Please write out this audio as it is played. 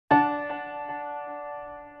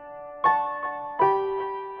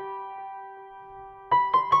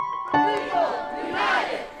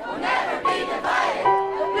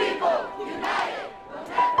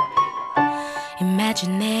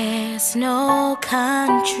Imagine there's no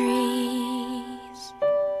countries.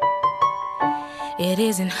 It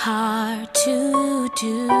isn't hard to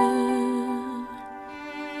do.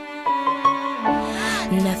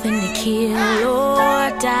 Nothing to kill or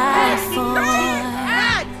die for,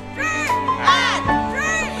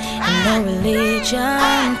 and no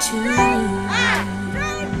religion too.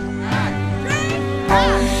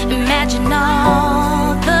 Imagine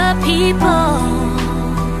all the people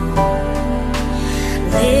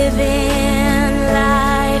living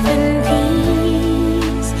life in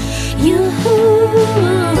peace.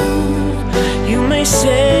 You may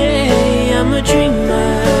say I'm a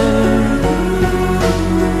dreamer,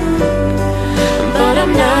 but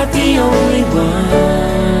I'm not the only one.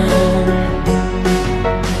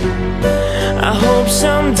 I hope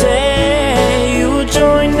someday you will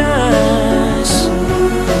join us,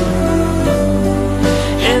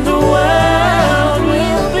 and the world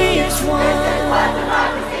will be as one.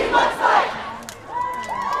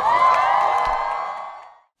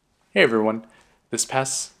 Hey everyone, this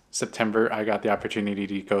past September I got the opportunity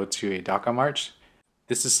to go to a DACA march.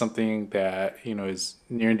 This is something that is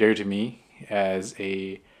near and dear to me as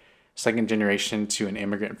a second generation to an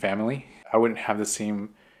immigrant family. I wouldn't have the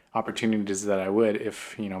same opportunities that I would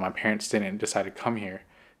if my parents didn't decide to come here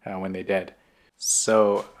when they did.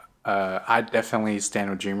 So I definitely stand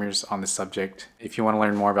with dreamers on this subject. If you want to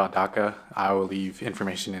learn more about DACA, I will leave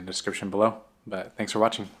information in the description below. But thanks for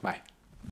watching. Bye.